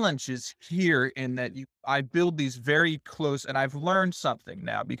challenge is here in that I build these very close, and I've learned something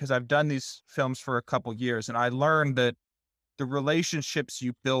now because I've done these films for a couple years, and I learned that the relationships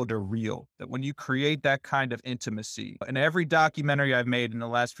you build are real, that when you create that kind of intimacy, in every documentary I've made in the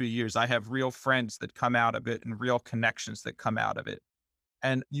last few years, I have real friends that come out of it and real connections that come out of it.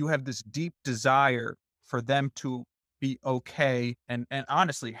 And you have this deep desire for them to be okay and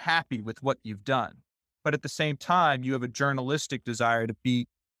honestly happy with what you've done. But at the same time, you have a journalistic desire to be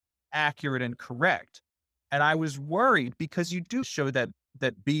accurate and correct. And I was worried because you do show that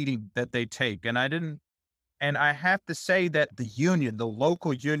beating that they take. And I have to say that the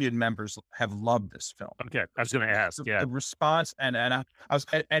local union members have loved this film. Okay, I was going to ask. Yeah, The response I was,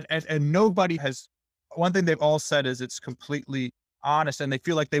 and nobody has, one thing they've all said is it's completely honest and they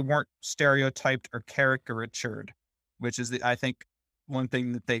feel like they weren't stereotyped or caricatured, which is I think one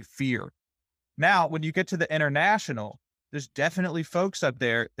thing that they fear. Now, when you get to the international, there's definitely folks up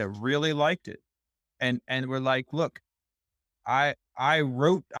there that really liked it. And we're like, look, I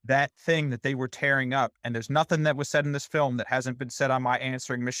wrote that thing that they were tearing up, and there's nothing that was said in this film that hasn't been said on my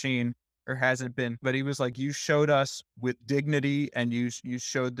answering machine or hasn't been. But he was like, you showed us with dignity and you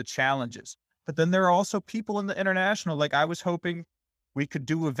showed the challenges. But then there are also people in the international, like I was hoping we could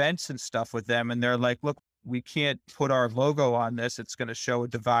do events and stuff with them. And they're like, look, we can't put our logo on this. It's going to show a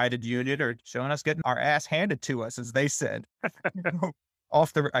divided union or showing us getting our ass handed to us, as they said.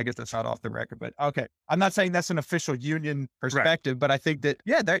 I guess that's not off the record, but okay. I'm not saying that's an official union perspective, but I think that,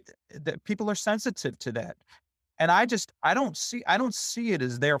 yeah, that people are sensitive to that. And I don't see it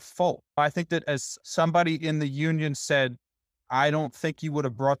as their fault. I think that as somebody in the union said, I don't think you would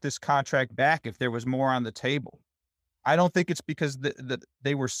have brought this contract back if there was more on the table. I don't think it's because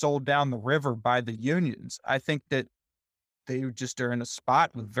they were sold down the river by the unions. I think that they just are in a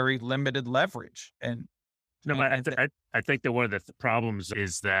spot with very limited leverage. And no, I think that one of the problems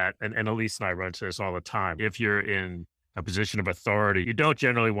is that, and Elise and I run to this all the time. If you're in a position of authority, you don't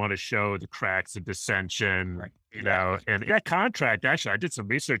generally want to show the cracks of dissension, Right. you know, and that contract, actually, I did some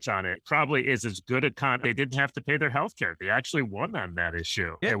research on it, probably is as good a contract. They didn't have to pay their health care. They actually won on that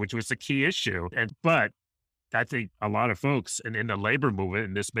issue, which was the key issue. But I think a lot of folks in the labor movement,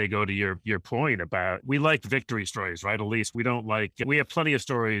 and this may go to your point about, we like victory stories, right? At least we have plenty of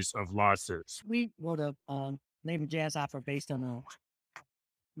stories of losses. We wrote a labor jazz opera based on a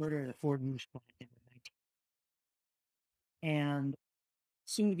murder at a Ford Moose plant in the 19th. And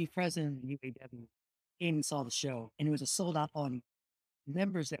soon to be president of the UAW came and saw the show, and it was a sold out audience.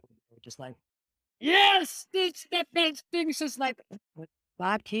 Members that were just like, yes, that thing is just like, but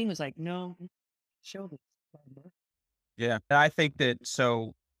Bob King was like, no, show this. yeah, and I think that,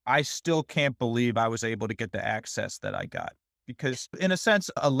 so I still can't believe I was able to get the access that I got, because in a sense,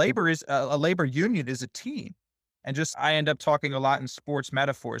 a labor union is a team. And I end up talking a lot in sports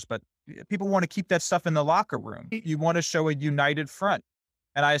metaphors, but people want to keep that stuff in the locker room. You want to show a united front.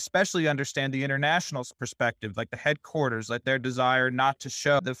 And I especially understand the international's perspective, like the headquarters, like their desire not to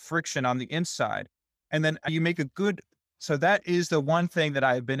show the friction on the inside. And then you make so that is the one thing that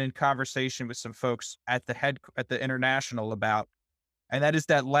I've been in conversation with some folks at the international about. And that is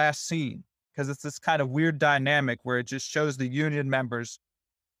that last scene, because it's this kind of weird dynamic where it just shows the union members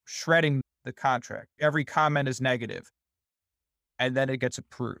shredding the contract. Every comment is negative, and then it gets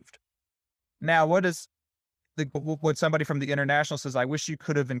approved. Now, what somebody from the international says, I wish you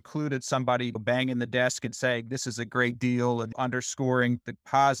could have included somebody banging the desk and saying, this is a great deal, and underscoring the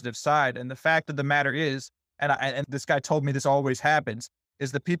positive side. And the fact of the matter is, and this guy told me this always happens,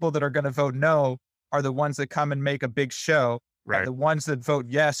 is the people that are going to vote no are the ones that come and make a big show. Right. And the ones that vote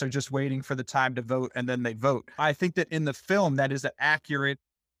yes are just waiting for the time to vote, and then they vote. I think that in the film, that is accurate.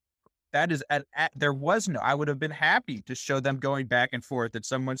 I would have been happy to show them going back and forth, that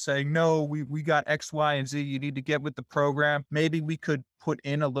someone saying, no, we got X, Y, and Z. You need to get with the program. Maybe we could put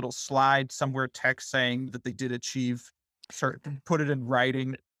in a little slide somewhere, text saying that they did achieve put it in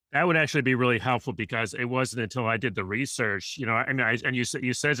writing. That would actually be really helpful, because it wasn't until I did the research, you know, and you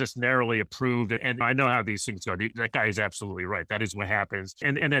said it's narrowly approved, and I know how these things go. That guy is absolutely right. That is what happens.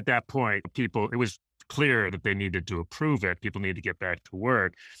 And at that point, it was clear that they needed to approve it. People need to get back to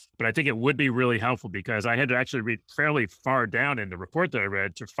work. But I think it would be really helpful, because I had to actually read fairly far down in the report that I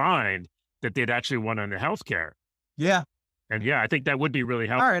read to find that they'd actually won on the healthcare. Yeah. And yeah, I think that would be really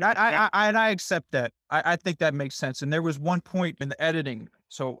helpful. All right. I accept that. I think that makes sense. And there was one point in the editing.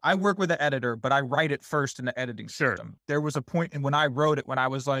 So I work with the editor, but I write it first in the editing system. There was a point when I wrote it, when I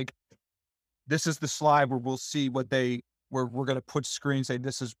was like, this is the slide where we'll see we're going to put screens, say,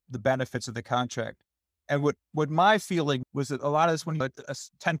 this is the benefits of the contract. And what my feeling was that a lot of this, when you put a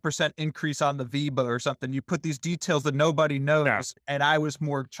 10% increase on the VIBA or something, you put these details that nobody knows. Yeah. And I was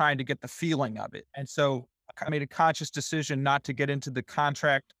more trying to get the feeling of it. And so I made a conscious decision not to get into the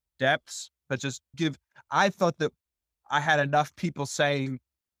contract depths, but just I thought that I had enough people saying,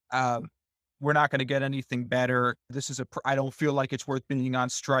 we're not going to get anything better. I don't feel like it's worth being on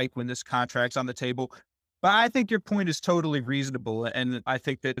strike when this contract's on the table. But I think your point is totally reasonable. And I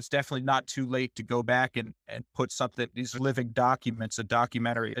think that it's definitely not too late to go back and put something, these living documents, a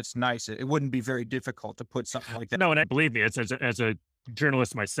documentary. It's nice. It wouldn't be very difficult to put something like that. No, and believe me, it's as a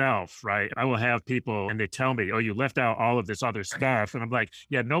journalist myself, right? I will have people and they tell me, oh, you left out all of this other stuff. And I'm like,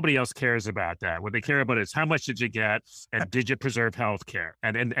 yeah, nobody else cares about that. What they care about is how much did you get and did you preserve healthcare?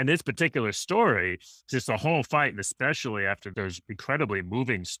 And this particular story, just the whole fight, and especially after those incredibly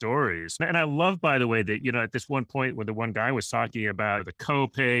moving stories. And I love, by the way, that, at this one point when the one guy was talking about the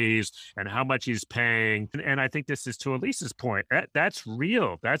co-pays and how much he's paying. And I think this is to Elise's point. That's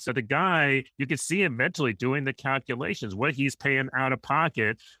real. That's the guy, you can see him mentally doing the calculations, what he's paying out of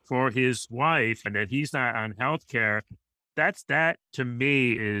pocket for his wife, and that he's not on health care. That to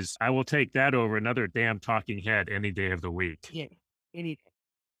me is, I will take that over another damn talking head any day of the week. Yeah, any day.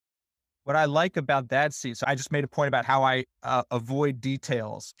 What I like about that scene, so I just made a point about how I avoid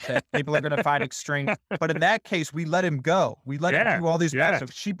details that people are going to find extreme. But in that case, we let him go. We let him do all these. So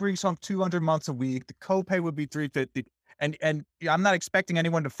if she brings home 200 months a week, the copay would be $350. And I'm not expecting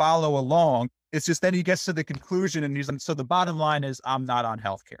anyone to follow along. It's just then he gets to the conclusion and he's like, so the bottom line is I'm not on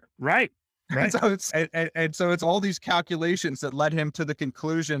healthcare. Right. And so it's all these calculations that led him to the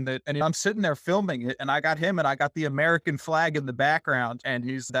conclusion that, and I'm sitting there filming it and I got him and I got the American flag in the background and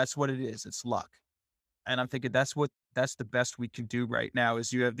that's what it is. It's luck. And I'm thinking that's the best we can do right now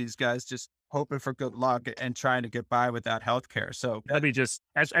is you have these guys just hoping for good luck and trying to get by without healthcare. So let me just,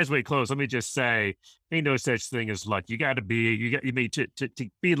 as we close, let me just say, ain't no such thing as luck. You got to be, to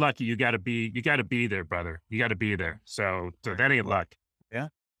be lucky, you got to be there, brother. You got to be there. So that ain't luck. Yeah.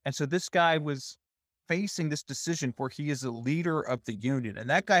 And so this guy was facing this decision where he is a leader of the union, and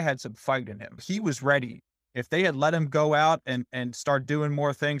that guy had some fight in him. He was ready. If they had let him go out and start doing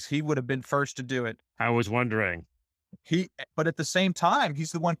more things, he would have been first to do it. I was wondering. But at the same time,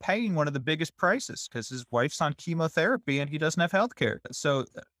 he's the one paying one of the biggest prices because his wife's on chemotherapy and he doesn't have health care. So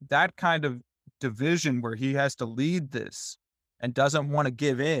that kind of division where he has to lead this and doesn't want to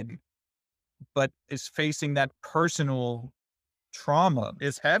give in, but is facing that personal trauma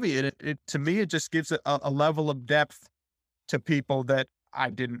is heavy. And it to me, it just gives a level of depth to people that I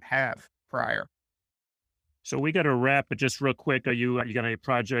didn't have prior. So we got to wrap, but just real quick, you got any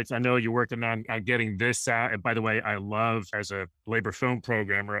projects? I know you're working on getting this out. And by the way, I love, as a labor film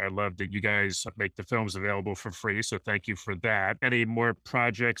programmer, I love that you guys make the films available for free. So thank you for that. Any more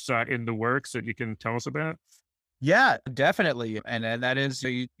projects in the works that you can tell us about? Yeah, definitely. And that is,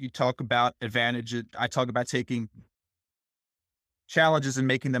 you talk about advantages. I talk about taking challenges and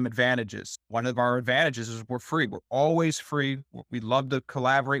making them advantages. One of our advantages is we're free. We're always free. We love to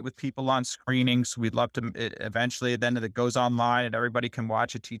collaborate with people on screenings. We'd love to eventually then it goes online and everybody can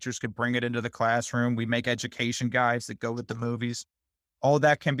watch it. Teachers can bring it into the classroom. We make education guides that go with the movies. All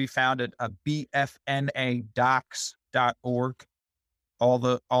that can be found at bfnadocs.org.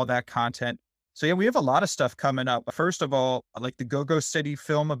 All that content. So yeah, we have a lot of stuff coming up. First of all, like the Go-Go City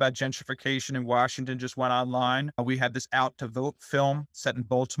film about gentrification in Washington just went online. We have this Out to Vote film set in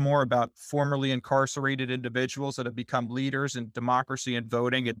Baltimore about formerly incarcerated individuals that have become leaders in democracy and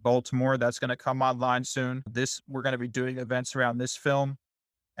voting at Baltimore. That's going to come online soon. We're going to be doing events around this film.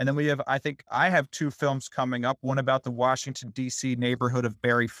 And then I have two films coming up, one about the Washington, D.C. neighborhood of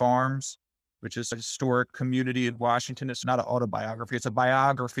Berry Farms, which is a historic community in Washington. It's not an autobiography. It's a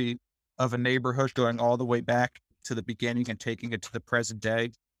biography of a neighborhood going all the way back to the beginning and taking it to the present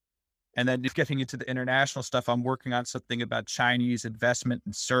day. And then getting into the international stuff, I'm working on something about Chinese investment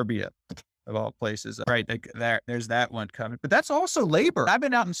in Serbia, of all places. Right, there's that one coming. But that's also labor. I've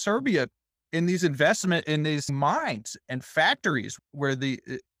been out in Serbia in these mines and factories where the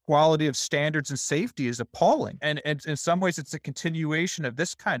quality of standards and safety is appalling. And in some ways, it's a continuation of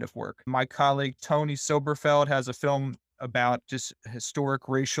this kind of work. My colleague, Tony Silberfeld, has a film about just historic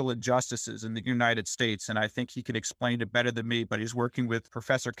racial injustices in the United States. And I think he could explain it better than me, but he's working with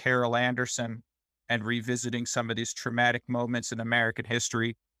Professor Carol Anderson and revisiting some of these traumatic moments in American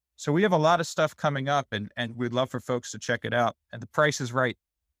history. So we have a lot of stuff coming up and we'd love for folks to check it out. And the price is right.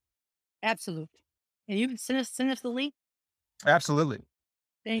 Absolutely. And you can send us the link. Absolutely.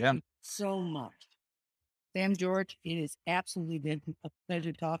 Thank you so much. Sam George, it has absolutely been a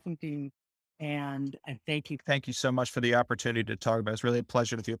pleasure talking to you. And thank you. Thank you so much for the opportunity to talk about it. It's really a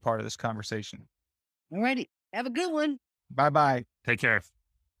pleasure to be a part of this conversation. Alrighty. Have a good one. Bye-bye. Take care.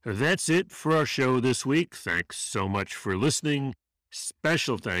 That's it for our show this week. Thanks so much for listening.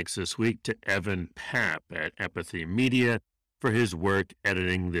 Special thanks this week to Evan Papp at Empathy Media for his work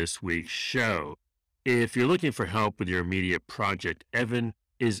editing this week's show. If you're looking for help with your media project, Evan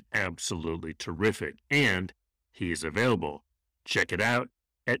is absolutely terrific, and he is available. Check it out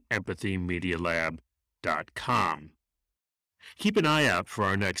at empathymedialab.com. Keep an eye out for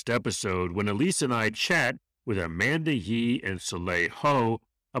our next episode when Elise and I chat with Amanda Yee and Soleil Ho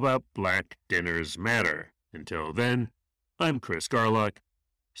about Black Dinners Matter. Until then, I'm Chris Garlock.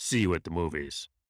 See you at the movies.